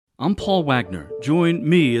I'm Paul Wagner. Join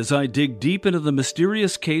me as I dig deep into the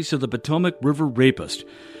mysterious case of the Potomac River rapist.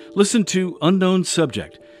 Listen to Unknown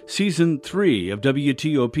Subject, Season 3 of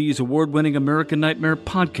WTOP's award-winning American Nightmare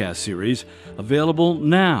podcast series, available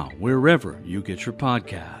now wherever you get your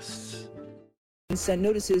podcasts. Send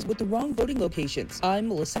notices with the wrong voting locations. I'm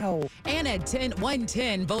Melissa Howell. And at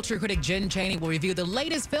 1:10, Vulture critic Jen Chaney will review the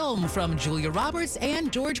latest film from Julia Roberts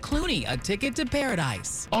and George Clooney, A Ticket to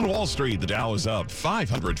Paradise. On Wall Street, the Dow is up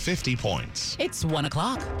 550 points. It's 1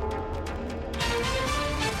 o'clock.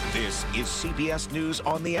 This is CBS News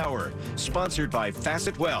on the Hour, sponsored by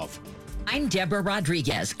Facet Wealth. I'm Deborah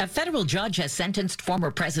Rodriguez. A federal judge has sentenced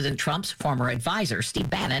former President Trump's former advisor,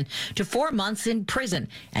 Steve Bannon, to 4 months in prison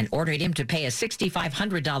and ordered him to pay a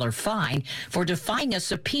 $6,500 fine for defying a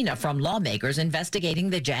subpoena from lawmakers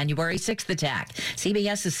investigating the January 6th attack.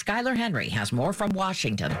 CBS's Skylar Henry has more from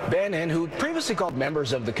Washington. Bannon, who previously called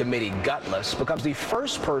members of the committee gutless, becomes the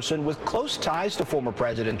first person with close ties to former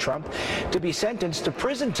President Trump to be sentenced to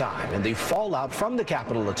prison time in the fallout from the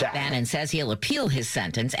Capitol attack. Bannon says he'll appeal his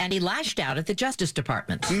sentence, and he lashed out at the Justice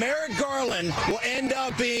Department. Merrick Garland will end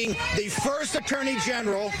up being the first attorney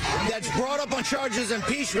general that's brought up on charges of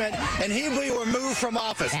impeachment, and he will be removed from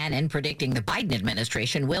office. Bannon predicting the Biden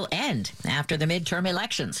administration will end after the midterm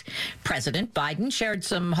elections. President Biden shared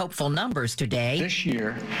some hopeful numbers today. This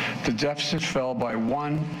year, the deficit fell by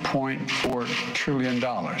 $1.4 trillion.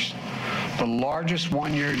 The largest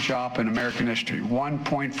one-year drop in American history,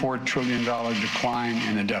 $1.4 trillion decline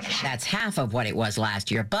in the deficit. That's half of what it was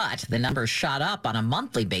last year, but the numbers shot up on a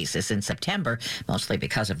monthly basis in September, mostly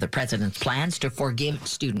because of the president's plans to forgive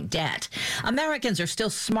student debt. Americans are still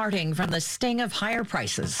smarting from the sting of higher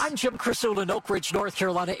prices. I'm Jim Crisoul in Oak Ridge, North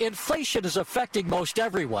Carolina. Inflation is affecting most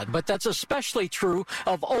everyone, but that's especially true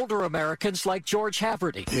of older Americans like George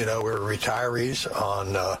Haverty. You know, we're retirees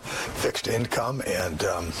on fixed income, and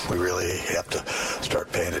we really have to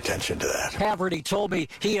start paying attention to that. Haverty told me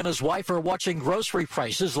he and his wife are watching grocery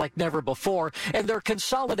prices like never before, and they're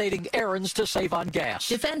consolidating errands to save on gas.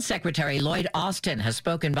 Defense Secretary Lloyd Austin has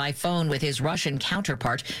spoken by phone with his Russian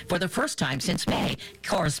counterpart for the first time since May.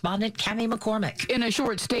 Correspondent Cami McCormick. In a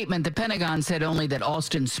short statement, the Pentagon said only that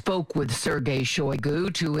Austin spoke with Sergei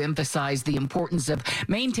Shoigu to emphasize the importance of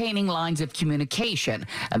maintaining lines of communication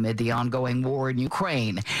amid the ongoing war in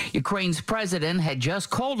Ukraine. Ukraine's president had just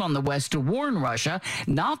called on the West to warn Russia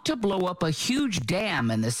not to blow up a huge dam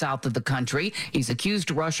in the south of the country. He's accused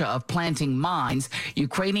Russia of planting mines.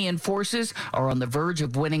 Ukrainian forces are on the verge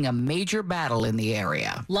of winning a major battle in the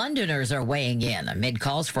area. Londoners are weighing in amid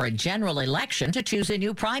calls for a general election to choose a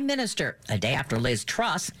new prime minister, a day after Liz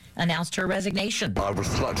Truss announced her resignation. I would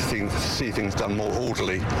like to see things done more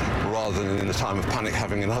orderly rather than in a time of panic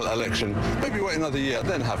having an election. Maybe wait another year,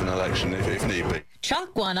 then have an election if need be.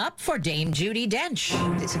 Chalk one up for Dame Judi Dench.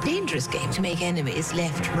 It's a dangerous game to make enemies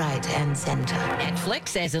left, right, and center. Netflix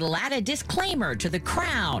says it'll add a disclaimer to The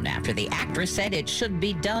Crown after the actress said it should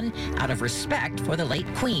be done out of respect for the late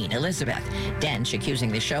Queen Elizabeth. Dench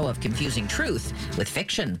accusing the show of confusing truth with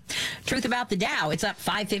fiction. Truth about the Dow, it's up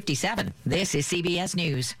 557. This is CBS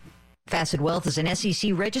News. Facet Wealth is an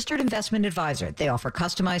SEC-registered investment advisor. They offer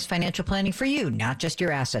customized financial planning for you, not just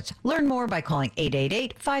your assets. Learn more by calling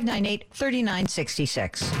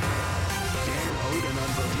 888-598-3966.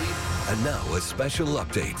 And now a special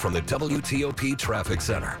update from the WTOP Traffic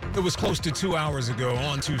Center. It was close to 2 hours ago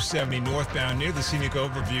on 270 northbound near the Scenic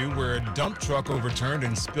Overview where a dump truck overturned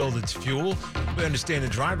and spilled its fuel. We understand the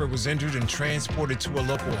driver was injured and transported to a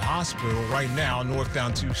local hospital. Right now,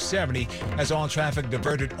 northbound 270 has all traffic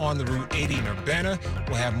diverted on the Route 80 in Urbana.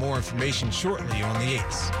 We'll have more information shortly on the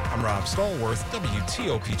 8th. I'm Rob Stallworth,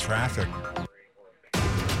 WTOP Traffic.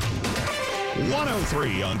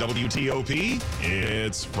 103 on WTOP.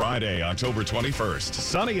 It's Friday, October 21st.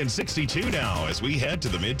 Sunny and 62 now as we head to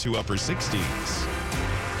the mid to upper 60s.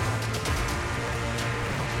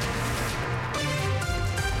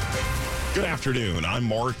 Good afternoon. I'm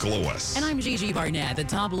Mark Lewis. And I'm Gigi Barnett. The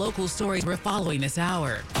top local stories we're following this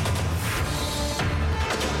hour.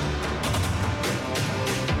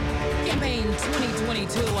 Campaign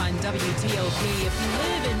 2022 on WTOP. If you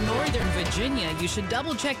live in Northern Virginia, you should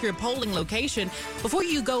double check your polling location before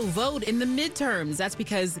you go vote in the midterms. That's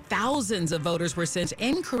because thousands of voters were sent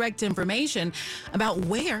incorrect information about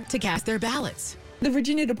where to cast their ballots. The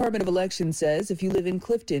Virginia Department of Elections says if you live in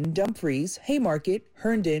Clifton, Dumfries, Haymarket,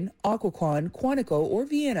 Herndon, Occoquan, Quantico, or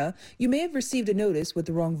Vienna, you may have received a notice with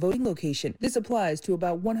the wrong voting location. This applies to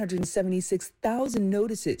about 176,000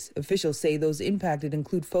 notices. Officials say those impacted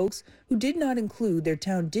include folks who did not include their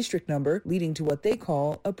town district number, leading to what they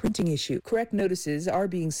call a printing issue. Correct notices are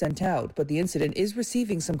being sent out, but the incident is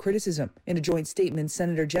receiving some criticism. In a joint statement,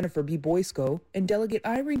 Senator Jennifer B. Boysko and Delegate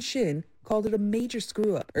Irene Shin called it a major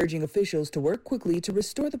screw-up, urging officials to work quickly to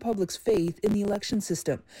restore the public's faith in the election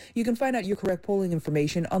system. You can find out your correct polling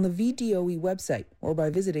information on the VDOE website or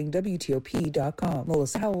by visiting WTOP.com.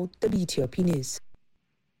 Melissa Howell, WTOP News.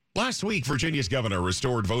 Last week, Virginia's governor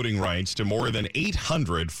restored voting rights to more than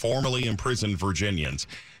 800 formerly imprisoned Virginians.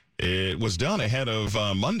 It was done ahead of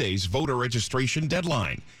Monday's voter registration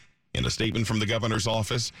deadline. In a statement from the governor's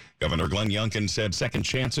office, Governor Glenn Youngkin said second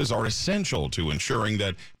chances are essential to ensuring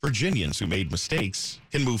that Virginians who made mistakes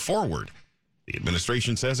can move forward. The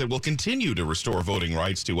administration says it will continue to restore voting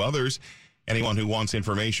rights to others. Anyone who wants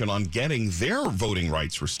information on getting their voting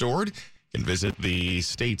rights restored can visit the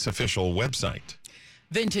state's official website.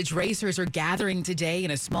 Vintage racers are gathering today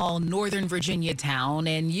in a small Northern Virginia town,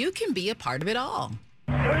 and you can be a part of it all.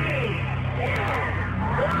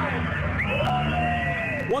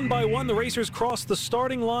 One by one, the racers crossed the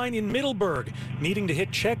starting line in Middleburg, needing to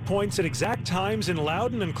hit checkpoints at exact times in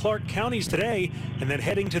Loudoun and Clark counties today, and then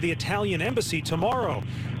heading to the Italian embassy tomorrow.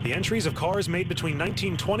 The entries of cars made between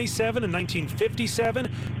 1927 and 1957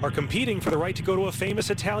 are competing for the right to go to a famous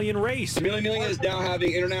Italian race. Mille Miglia is now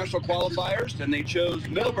having international qualifiers, and they chose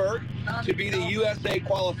Middleburg to be the USA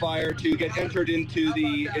qualifier to get entered into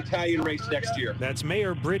the Italian race next year. That's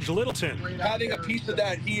Mayor Bridge Littleton. Having a piece of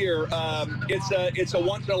that here, it's a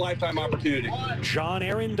once-in-a-lifetime opportunity. John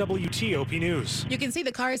Aaron, WTOP News. You can see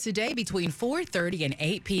the cars today between 4:30 and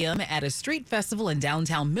 8 p.m. at a street festival in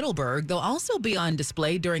downtown Middleburg. They'll also be on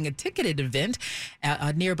display during a ticketed event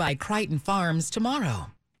at nearby Crichton Farms tomorrow.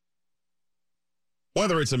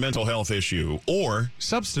 Whether it's a mental health issue or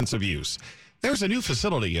substance abuse, there's a new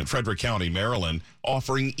facility in Frederick County, Maryland,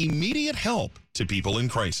 offering immediate help to people in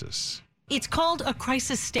crisis. It's called a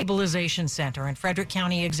Crisis Stabilization Center, and Frederick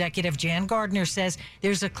County Executive Jan Gardner says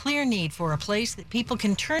there's a clear need for a place that people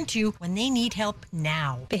can turn to when they need help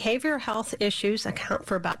now. Behavioral health issues account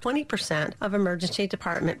for about 20% of emergency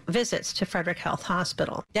department visits to Frederick Health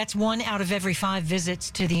Hospital. That's 1 out of every 5 visits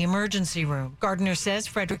to the emergency room. Gardner says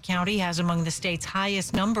Frederick County has among the state's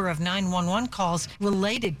highest number of 911 calls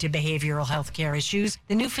related to behavioral health care issues.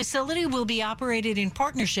 The new facility will be operated in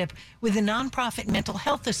partnership with the nonprofit Mental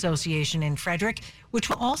Health Association in Frederick, which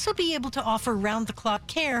will also be able to offer round-the-clock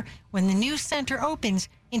care when the new center opens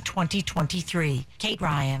in 2023. Kate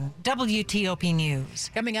Ryan, WTOP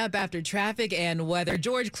News. Coming up after traffic and weather,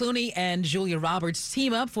 George Clooney and Julia Roberts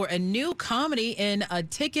team up for a new comedy in A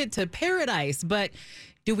Ticket to Paradise. But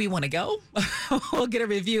do we want to go? We'll get a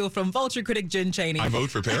review from Vulture critic Jen Chaney. I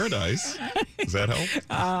vote for Paradise. Does that help?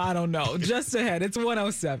 I don't know. Just ahead. It's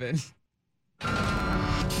 107.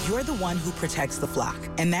 You're the one who protects the flock,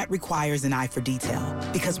 and that requires an eye for detail.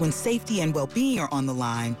 Because when safety and well-being are on the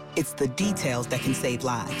line, it's the details that can save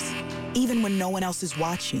lives. Even when no one else is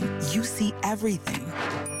watching, you see everything.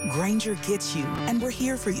 Grainger gets you, and we're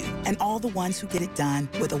here for you, and all the ones who get it done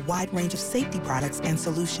with a wide range of safety products and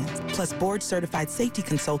solutions, plus board-certified safety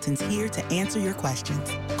consultants here to answer your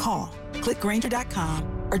questions. Call, click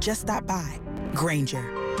Grainger.com, or just stop by.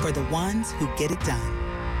 Grainger, for the ones who get it done.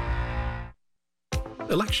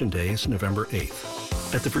 Election Day is November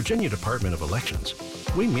 8th. At the Virginia Department of Elections,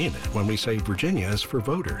 we mean it when we say Virginia is for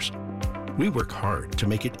voters. We work hard to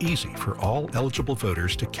make it easy for all eligible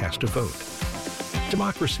voters to cast a vote.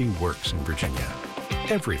 Democracy works in Virginia.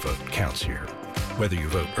 Every vote counts here, whether you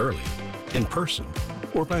vote early, in person,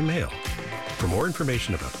 or by mail. For more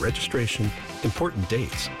information about registration, important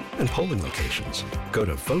dates, and polling locations, go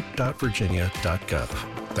to vote.virginia.gov.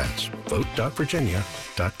 That's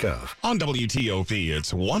vote.virginia.gov. On WTOP,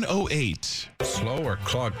 it's 108. Slow or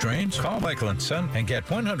clogged drains? Call Michael & Son and get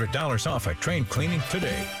 $100 off a drain cleaning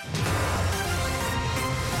today.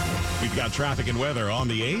 We've got traffic and weather on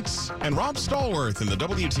the 8s, and Rob Stallworth in the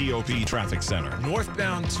WTOP Traffic Center.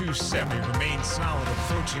 Northbound 270 remains solid,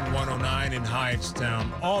 approaching 109 in Hyattstown.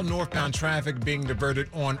 All northbound traffic being diverted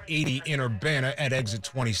on 80 in Urbana at exit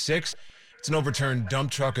 26. It's an overturned dump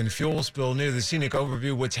truck and fuel spill near the Scenic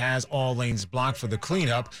Overview, which has all lanes blocked for the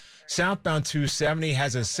cleanup. Southbound 270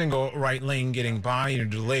 has a single right lane getting by.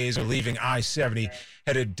 Delays are leaving I-70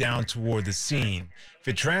 headed down toward the scene. If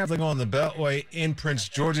you're traveling on the Beltway in Prince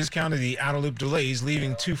George's County, the outer loop delays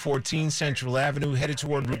leaving 214 Central Avenue headed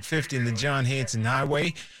toward Route 50 and the John Hanson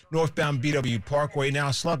Highway. Northbound BW Parkway now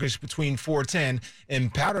sluggish between 410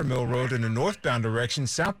 and Powder Mill Road in the northbound direction.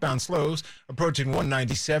 Southbound slows approaching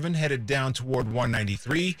 197 headed down toward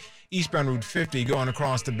 193. Eastbound Route 50 going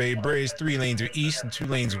across the Bay Bridge. 3 lanes are east and 2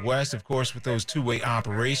 lanes west, of course, with those two-way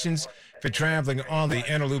operations. If you're traveling on the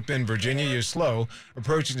inner loop in Virginia, you're slow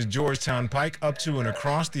approaching the Georgetown Pike up to and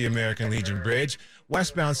across the American Legion Bridge.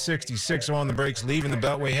 Westbound 66 on the brakes, leaving the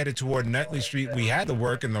Beltway headed toward Nutley Street. We had the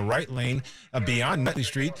work in the right lane beyond Nutley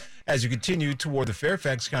Street. As you continue toward the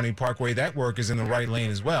Fairfax County Parkway, that work is in the right lane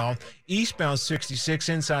as well. Eastbound 66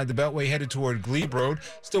 inside the Beltway headed toward Glebe Road,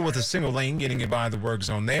 still with a single lane getting you by the work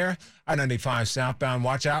zone there. I-95 southbound,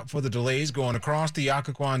 watch out for the delays going across the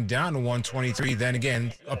Occoquan down to 123. Then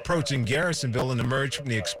again, approaching Garrisonville and emerge from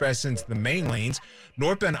the express into the main lanes.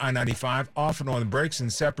 Northbound I-95 off and on the brakes in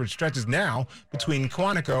separate stretches now between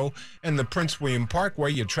Quantico and the Prince William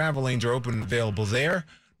Parkway. Your travel lanes are open and available there.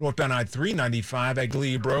 Northbound I-395 at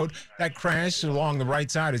Glebe Road. That crash along the right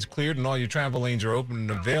side is cleared and all your travel lanes are open and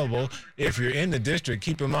available. If you're in the district,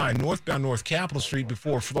 keep in mind northbound North Capitol Street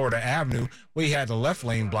before Florida Avenue, we had the left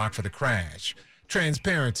lane blocked for the crash.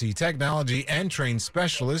 Transparency, technology, and trained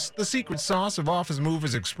specialists, the secret sauce of Office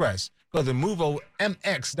Movers Express. Go to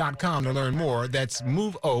moveomx.com to learn more. That's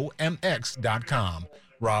moveomx.com.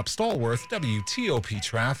 Rob Stallworth, WTOP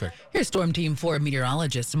Traffic. Here's Storm Team 4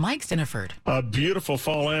 meteorologist Mike Stinneford. A beautiful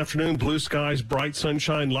fall afternoon, blue skies, bright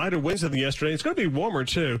sunshine, lighter winds than yesterday. It's going to be warmer,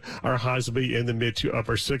 too. Our highs will be in the mid to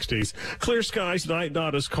upper 60s. Clear skies tonight,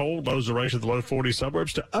 not as cold. Lows will range to the low 40s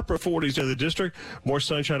suburbs to upper 40s in the district. More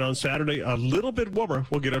sunshine on Saturday, a little bit warmer.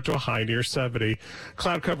 We'll get up to a high near 70.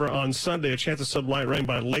 Cloud cover on Sunday, a chance of some light rain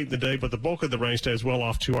by late in the day, but the bulk of the rain stays well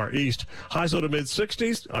off to our east. Highs low to mid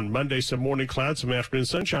 60s. On Monday, some morning clouds, some afternoon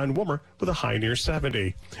sunshine, warmer with a high near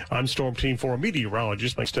 70. I'm Storm Team 4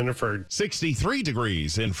 meteorologist Mike Stinneford. 63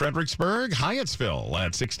 degrees in Fredericksburg, Hyattsville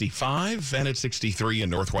at 65, and at 63 in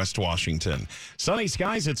Northwest Washington. Sunny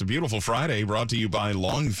skies, it's a beautiful Friday, brought to you by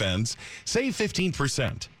Long Fence. Save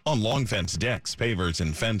 15% on Long Fence decks, pavers,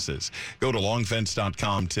 and fences. Go to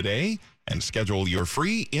longfence.com today and schedule your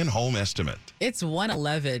free in-home estimate. It's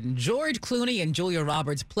 1:11. George Clooney and Julia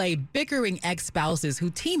Roberts play bickering ex-spouses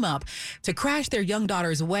who team up to crash their young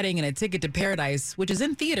daughter's wedding in A Ticket to Paradise, which is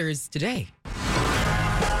in theaters today.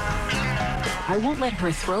 I won't let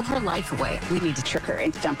her throw her life away. We need to trick her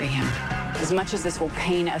into dumping him. As much as this will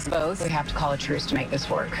pain us both, we have to call a truce to make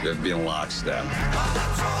this work. They'd be in lockstep.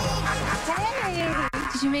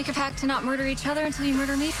 Did you make a pact to not murder each other until you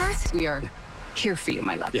murder me first? We are here for you,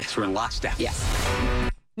 my love. Yes, we're in lockstep. Yes.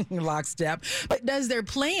 Lockstep. But does their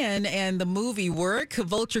plan and the movie work?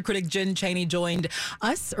 Vulture critic Jen Chaney joined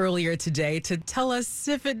us earlier today to tell us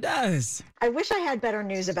if it does. I wish I had better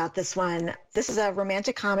news about this one. This is a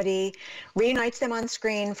romantic comedy, reunites them on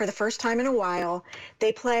screen for the first time in a while.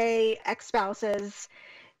 They play ex-spouses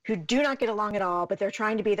who do not get along at all, but they're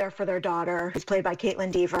trying to be there for their daughter, who's played by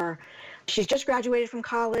Caitlin Dever. She's just graduated from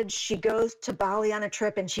college. She goes to Bali on a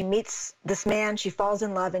trip and she meets this man. She falls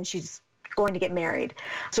in love and she's going to get married.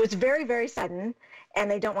 So it's very, very sudden, and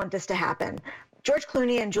they don't want this to happen. George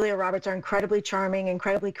Clooney and Julia Roberts are incredibly charming,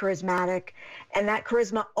 incredibly charismatic, and that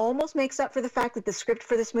charisma almost makes up for the fact that the script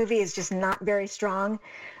for this movie is just not very strong,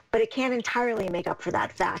 but it can't entirely make up for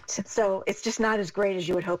that fact. So it's just not as great as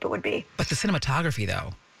you would hope it would be. But the cinematography,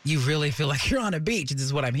 though, you really feel like you're on a beach. This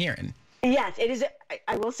is what I'm hearing. Yes, it is.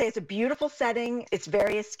 I will say it's a beautiful setting. It's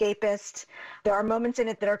very escapist. There are moments in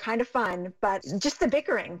it that are kind of fun, but just the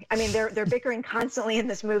bickering. I mean, they're bickering constantly in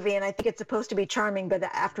this movie, and I think it's supposed to be charming, but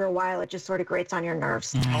after a while, it just sort of grates on your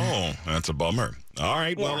nerves. Oh, that's a bummer. All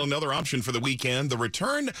right, well, another option for the weekend, the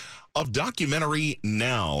return of Documentary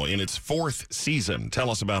Now in its 4th season.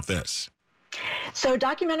 Tell us about this. So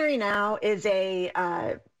Documentary Now is a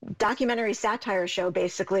documentary satire show,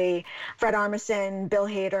 basically. Fred Armisen, Bill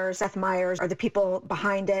Hader, Seth Meyers are the people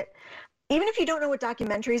behind it. Even if you don't know what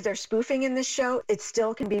documentaries they're spoofing in this show, it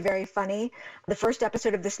still can be very funny. The first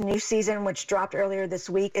episode of this new season, which dropped earlier this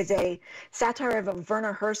week, is a satire of a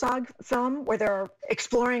Werner Herzog film where they're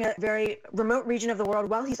exploring a very remote region of the world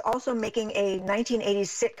while he's also making a 1980s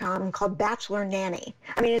sitcom called Bachelor Nanny.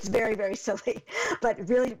 I mean, it's very, very silly, but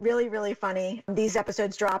really, really, really funny. These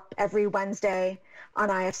episodes drop every Wednesday on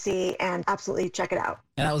IFC, and absolutely check it out.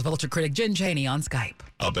 And that was Vulture critic Jen Chaney on Skype.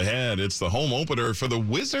 Up ahead, it's the home opener for the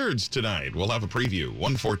Wizards tonight. We'll have a preview,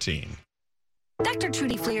 1:14. Dr.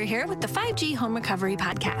 Trudy Fleer here with the 5G Home Recovery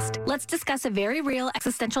Podcast. Let's discuss a very real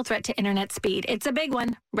existential threat to internet speed. It's a big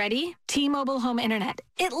one. Ready? T-Mobile Home Internet.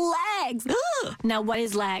 It lags. Ugh. Now, what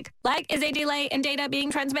is lag? Lag is a delay in data being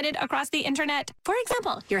transmitted across the internet. For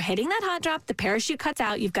example, you're hitting that hot drop, the parachute cuts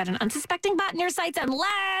out, you've got an unsuspecting bot in your sights, and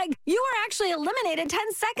lag! You were actually eliminated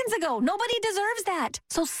 10 seconds ago. Nobody deserves that.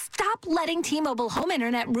 So stop letting T-Mobile Home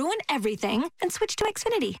Internet ruin everything and switch to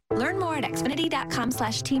Xfinity. Learn more at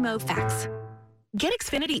xfinity.com/TMOFax. Get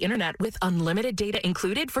Xfinity Internet with unlimited data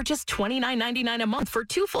included for just $29.99 a month for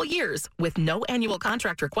 2 full years with no annual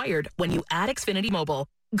contract required when you add Xfinity Mobile.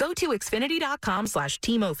 Go to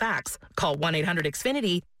xfinity.com/TMOFax, call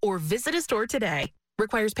 1-800-XFINITY, or visit a store today.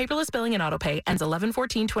 Requires paperless billing and autopay, ends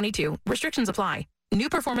 11/14/22. Restrictions apply. New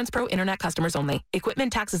Performance Pro Internet customers only.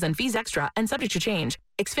 Equipment, taxes, and fees extra and subject to change.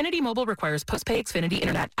 Xfinity Mobile requires post-pay Xfinity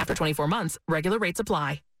Internet. After 24 months, regular rates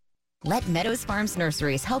apply. Let Meadows Farms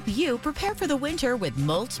Nurseries help you prepare for the winter with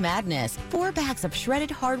Mulch Madness. 4 bags of shredded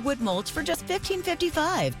hardwood mulch for just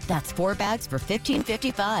 $15.55. That's 4 bags for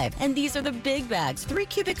 $15.55. And these are the big bags, 3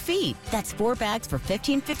 cubic feet. That's 4 bags for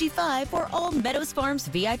 $15.55 for all Meadows Farms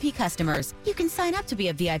VIP customers. You can sign up to be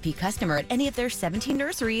a VIP customer at any of their 17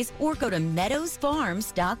 nurseries or go to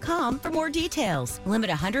meadowsfarms.com for more details. Limit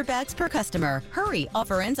 100 bags per customer. Hurry,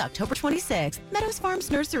 offer ends October 26th. Meadows Farms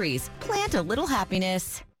Nurseries. Plant a little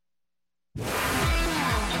happiness.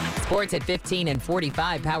 Sports at 15 and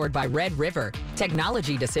 45, powered by Red River.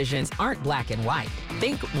 Technology decisions aren't black and white.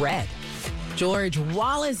 Think red. George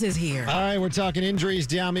Wallace is here. All right, we're talking injuries.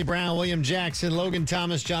 De'Ami Brown, William Jackson, Logan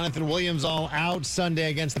Thomas, Jonathan Williams all out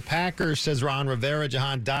Sunday against the Packers, says Ron Rivera.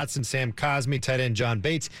 Jahan Dotson, Sam Cosmi, tight end John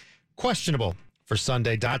Bates, questionable for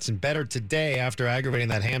Sunday. Dotson better today after aggravating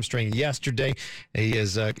that hamstring yesterday. He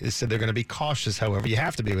said they're going to be cautious, however. You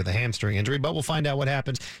have to be with a hamstring injury, but we'll find out what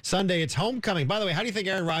happens. Sunday, it's homecoming. By the way, how do you think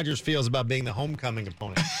Aaron Rodgers feels about being the homecoming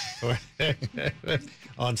opponent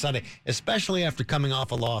on Sunday, especially after coming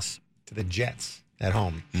off a loss to the Jets at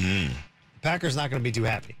home? The Packers not going to be too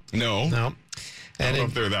happy. No. I don't know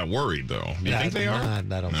if they're that worried, though. You think they are? I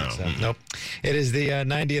don't think so. Nope. It is the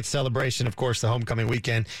 90th celebration, of course, the homecoming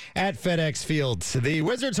weekend at FedEx Field. The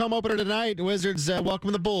Wizards home opener tonight. Wizards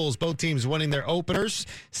welcome the Bulls. Both teams winning their openers.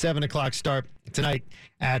 7 o'clock start tonight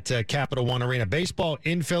at Capital One Arena. Baseball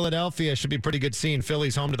in Philadelphia should be pretty good scene.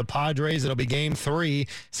 Phillies home to the Padres. It'll be game 3.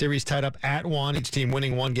 Series tied up at 1. Each team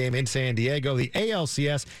winning 1 game in San Diego. The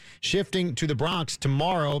ALCS shifting to the Bronx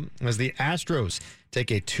tomorrow as the Astros take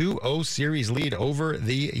a 2-0 series lead over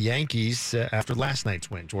the Yankees after last night's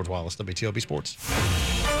win. George Wallace, WTOP Sports.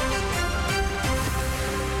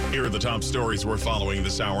 Here are the top stories we're following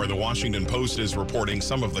this hour. The Washington Post is reporting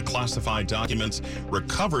some of the classified documents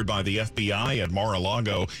recovered by the FBI at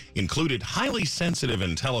Mar-a-Lago included highly sensitive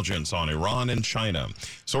intelligence on Iran and China.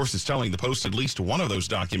 Sources telling the Post at least one of those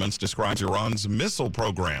documents describes Iran's missile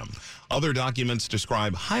program. Other documents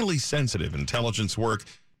describe highly sensitive intelligence work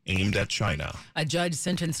aimed at China. A judge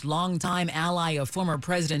sentenced longtime ally of former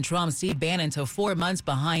President Trump, Steve Bannon, to 4 months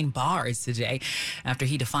behind bars today after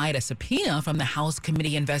he defied a subpoena from the House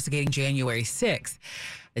committee investigating January 6th.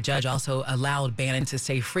 The judge also allowed Bannon to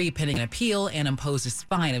stay free pending an appeal and imposed a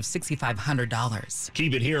fine of $6,500.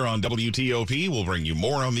 Keep it here on WTOP. We'll bring you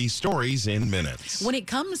more on these stories in minutes. When it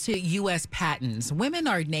comes to U.S. patents, women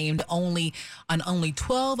are named only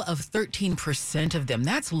 12 of 13% of them.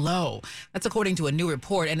 That's low. That's according to a new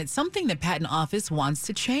report, and it's something the Patent Office wants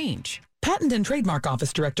to change. Patent and Trademark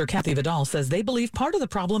Office Director Kathy Vidal says they believe part of the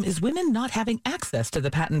problem is women not having access to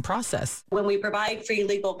the patent process. When we provide free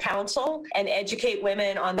legal counsel and educate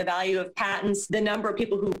women on the value of patents, the number of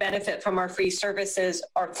people who benefit from our free services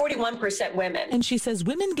are 41% women. And she says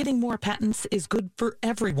women getting more patents is good for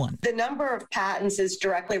everyone. The number of patents is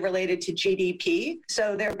directly related to GDP.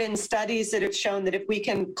 So there have been studies that have shown that if we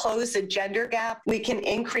can close the gender gap, we can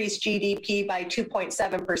increase GDP by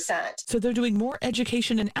 2.7%. So they're doing more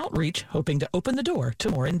education and outreach, hoping to open the door to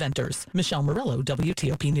more inventors. Michelle Morello,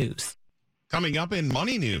 WTOP News. Coming up in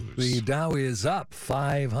Money News. The Dow is up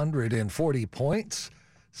 540 points.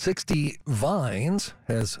 60 Vines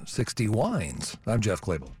has 60 wines. I'm Jeff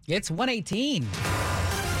Clable. It's 118.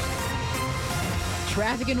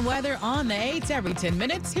 Traffic and weather on the 8s every 10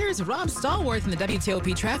 minutes. Here's Rob Stallworth in the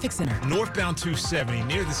WTOP Traffic Center. Northbound 270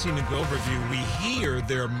 near the scenic overview. We hear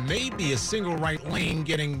there may be a single right lane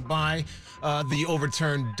getting by the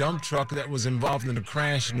overturned dump truck that was involved in a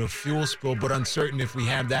crash and a fuel spill, but uncertain if we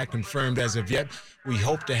have that confirmed as of yet. We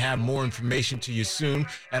hope to have more information to you soon.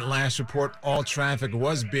 At last report, all traffic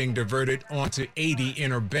was being diverted onto 80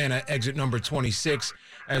 in Urbana, exit number 26,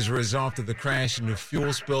 as a result of the crash and the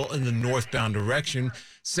fuel spill in the northbound direction. direction.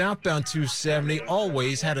 Southbound 270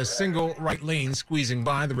 always had a single right lane squeezing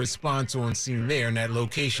by. The response on scene there in that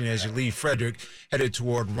location as you leave Frederick, headed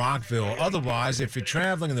toward Rockville. Otherwise, if you're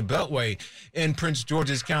traveling in the Beltway in Prince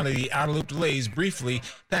George's County, the outer loop delays briefly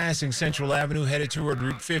passing Central Avenue, headed toward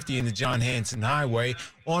Route 50 in the John Hanson Highway.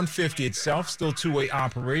 On 50 itself, still two-way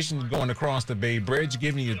operation going across the Bay Bridge,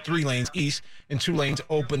 giving you 3 lanes east and 2 lanes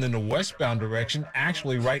open in the westbound direction.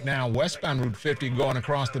 Actually, right now, westbound Route 50 going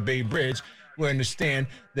across the Bay Bridge. We understand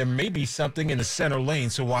there may be something in the center lane,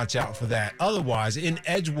 so watch out for that. Otherwise, in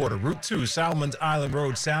Edgewater, Route 2, Solomon's Island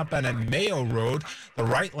Road, southbound at Mayo Road, the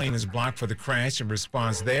right lane is blocked for the crash and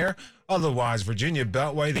response there. Otherwise, Virginia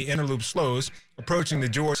Beltway, the inner loop slows, approaching the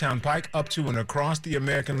Georgetown Pike up to and across the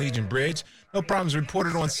American Legion Bridge. No problems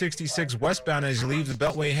reported on 66 westbound as you leave the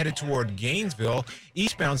Beltway headed toward Gainesville.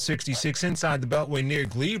 Eastbound 66 inside the Beltway near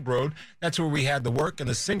Glebe Road. That's where we had the work and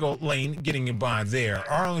the single lane getting you by there.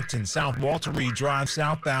 Arlington, South Walter Reed Drive,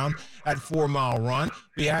 southbound at 4 Mile Run.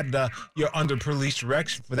 We had you're under police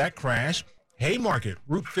direction for that crash. Haymarket,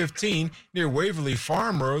 Route 15 near Waverly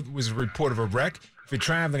Farm Road was a report of a wreck. If you're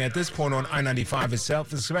traveling at this point on I-95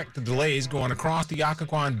 itself, expect the delays going across the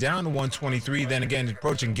Occoquan down to 123, then again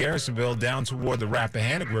approaching Garrisonville down toward the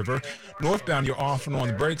Rappahannock River. Northbound, you're off and on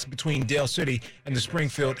the brakes between Dale City and the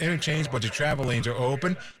Springfield interchange, but the travel lanes are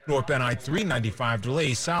open. Northbound I-395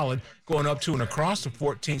 delays solid going up to and across the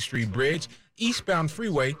 14th Street Bridge. Eastbound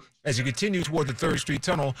freeway, as you continue toward the 3rd Street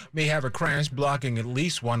Tunnel, may have a crash blocking at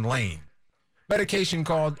least 1 lane. Medication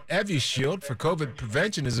called Evishield for COVID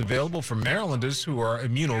prevention is available for Marylanders who are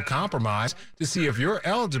immunocompromised. To see if you're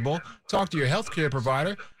eligible, talk to your healthcare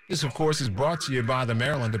provider. This, of course, is brought to you by the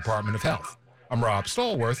Maryland Department of Health. I'm Rob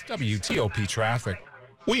Stallworth, WTOP Traffic.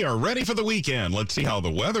 We are ready for the weekend. Let's see how the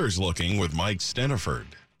weather's looking with Mike Steniford.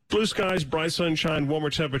 Blue skies, bright sunshine, warmer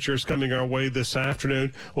temperatures coming our way this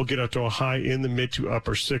afternoon. We'll get up to a high in the mid to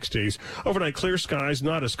upper 60s. Overnight, clear skies,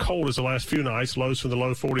 not as cold as the last few nights. Lows from the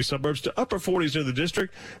low 40 suburbs to upper 40s in the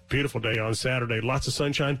district. Beautiful day on Saturday. Lots of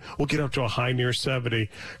sunshine. We'll get up to a high near 70.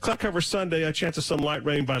 Cloud cover Sunday, a chance of some light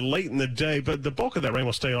rain by late in the day, but the bulk of that rain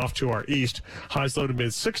will stay off to our east. Highs low to mid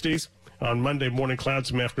 60s. On Monday, morning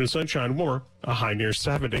clouds and afternoon sunshine, warmer, a high near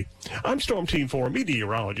 70. I'm Storm Team 4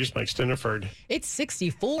 meteorologist Mike Steniford. It's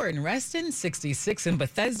 64 in Reston, 66 in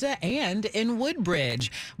Bethesda, and in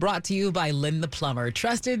Woodbridge. Brought to you by Lynn the Plumber.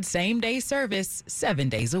 Trusted same-day service, 7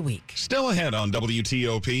 days a week. Still ahead on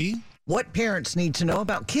WTOP. What parents need to know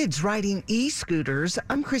about kids riding e-scooters.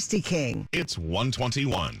 I'm Christy King. It's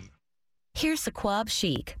 1:21. Here's Saqab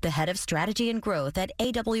Sheikh, the head of strategy and growth at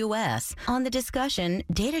AWS, on the discussion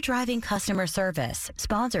Data Driving Customer Service,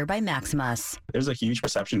 sponsored by Maximus. There's a huge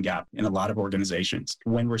perception gap in a lot of organizations.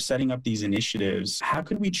 When we're setting up these initiatives, how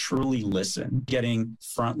could we truly listen? Getting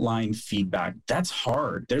frontline feedback, that's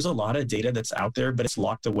hard. There's a lot of data that's out there, but it's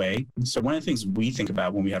locked away. So one of the things we think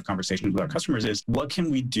about when we have conversations with our customers is what can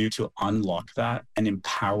we do to unlock that and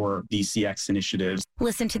empower these CX initiatives?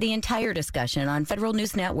 Listen to the entire discussion on Federal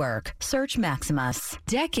News Network. Search Maximus.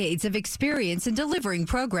 Decades of experience in delivering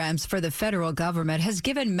programs for the federal government has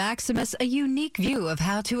given Maximus a unique view of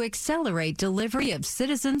how to accelerate delivery of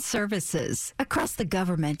citizen services. Across the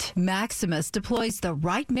government, Maximus deploys the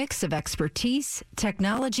right mix of expertise,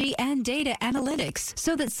 technology, and data analytics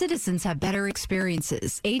so that citizens have better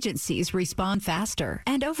experiences, agencies respond faster,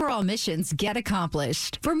 and overall missions get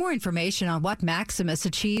accomplished. For more information on what Maximus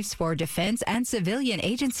achieves for defense and civilian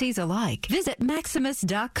agencies alike, visit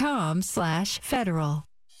maximus.com/federal.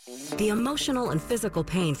 The emotional and physical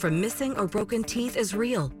pain from missing or broken teeth is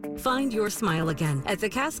real. Find your smile again at the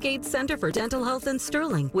Cascade Center for Dental Health in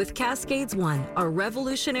Sterling with Cascades One, a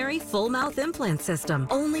revolutionary full mouth implant system.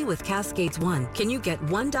 Only with Cascades One can you get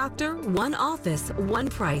one doctor, one office, one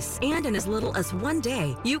price, and in as little as 1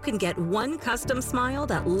 day, you can get one custom smile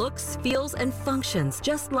that looks, feels, and functions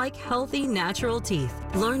just like healthy, natural teeth.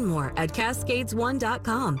 Learn more at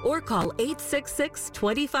cascades1.com or call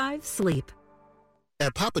 866-25-SLEEP.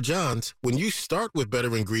 At Papa John's, when you start with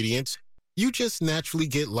better ingredients, you just naturally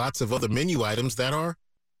get lots of other menu items that are,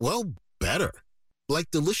 well, better. Like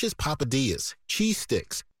delicious papadillas, cheese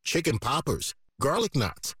sticks, chicken poppers, garlic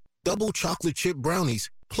knots, double chocolate chip brownies,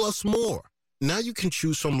 plus more. Now you can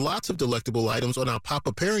choose from lots of delectable items on our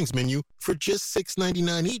Papa Pairings menu for just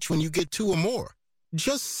 $6.99 each when you get 2 or more.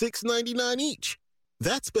 Just $6.99 each.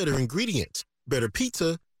 That's better ingredients, better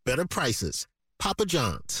pizza, better prices. Papa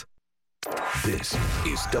John's. This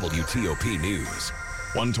is WTOP News.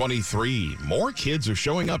 123. More kids are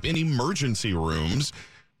showing up in emergency rooms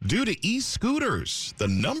due to e-scooters. The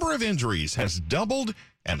number of injuries has doubled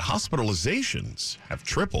and hospitalizations have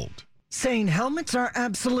tripled. saying helmets are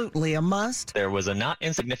absolutely a must. There was a not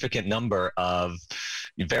insignificant number of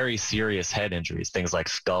very serious head injuries, things like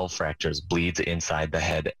skull fractures, bleeds inside the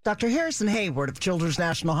head. Dr. Harrison Hayward of Children's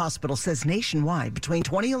National Hospital says nationwide, between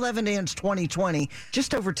 2011 and 2020,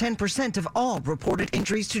 just over 10% of all reported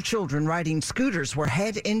injuries to children riding scooters were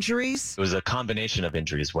head injuries. It was a combination of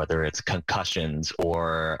injuries, whether it's concussions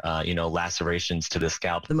or, lacerations to the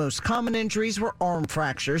scalp. The most common injuries were arm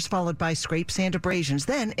fractures, followed by scrapes and abrasions,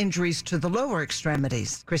 then injuries to the lower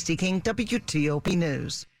extremities. Christy King, WTOP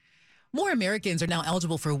News. More Americans are now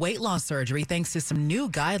eligible for weight loss surgery thanks to some new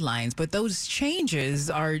guidelines, but those changes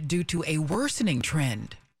are due to a worsening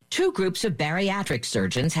trend. Two groups of bariatric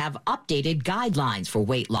surgeons have updated guidelines for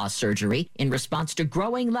weight loss surgery in response to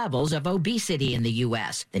growing levels of obesity in the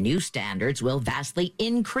U.S. The new standards will vastly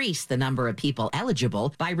increase the number of people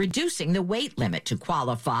eligible by reducing the weight limit to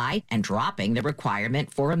qualify and dropping the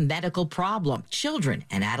requirement for a medical problem. Children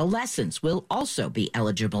and adolescents will also be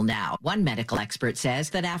eligible now. One medical expert says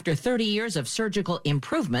that after 30 years of surgical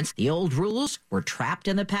improvements, the old rules were trapped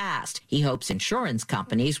in the past. He hopes insurance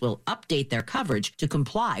companies will update their coverage to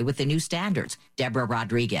comply with the new standards. Deborah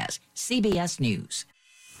Rodriguez, CBS News.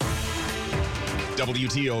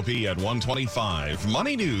 WTOP at 125.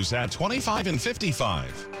 Money News at 25 and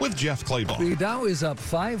 55 with Jeff Clabaugh. The Dow is up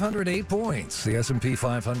 508 points. The S&P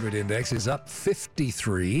 500 index is up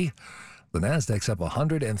 53. The Nasdaq's up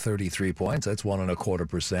 133 points. That's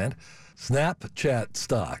 1.25%. Snapchat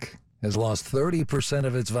stock has lost 30%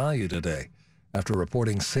 of its value today after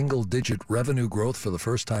reporting single-digit revenue growth for the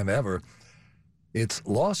first time ever. Its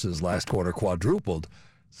losses last quarter quadrupled.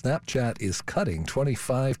 Snapchat is cutting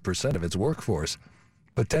 25% of its workforce.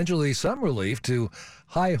 Potentially some relief to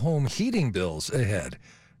high home heating bills ahead.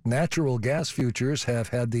 Natural gas futures have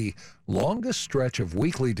had the longest stretch of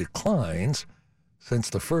weekly declines since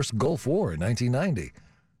the first Gulf War in 1990.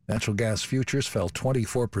 Natural gas futures fell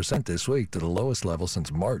 24% this week to the lowest level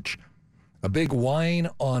since March. A big wine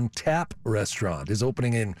on tap restaurant is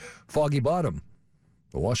opening in Foggy Bottom.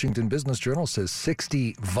 The Washington Business Journal says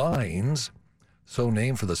 60 Vines, so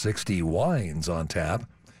named for the 60 wines on tap,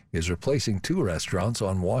 is replacing two restaurants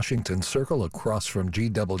on Washington Circle across from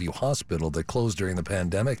GW Hospital that closed during the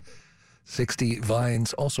pandemic. 60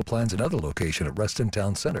 Vines also plans another location at Reston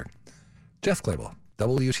Town Center. Jeff Clabaugh,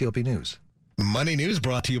 WTOP News. Money News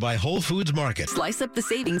brought to you by Whole Foods Market. Slice up the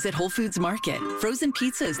savings at Whole Foods Market. Frozen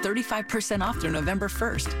pizza is 35% off through November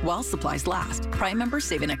 1st, while supplies last. Prime members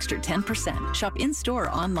save an extra 10%. Shop in-store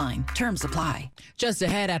or online. Terms apply. Just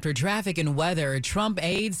ahead, after traffic and weather, Trump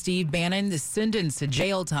aide Steve Bannon is sentenced to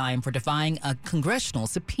jail time for defying a congressional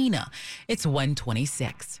subpoena. It's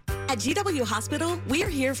 1:26. At GW Hospital, we're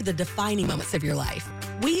here for the defining moments of your life.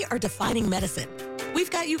 We are defining medicine.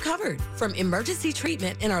 We've got you covered, from emergency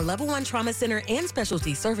treatment in our Level 1 Trauma Center and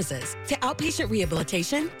specialty services to outpatient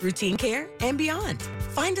rehabilitation, routine care, and beyond.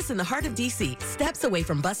 Find us in the heart of D.C., steps away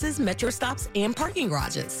from buses, metro stops, and parking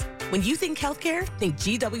garages. When you think healthcare, think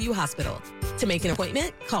GW Hospital. To make an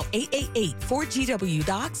appointment, call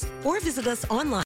 888-4GW-DOCS or visit us online.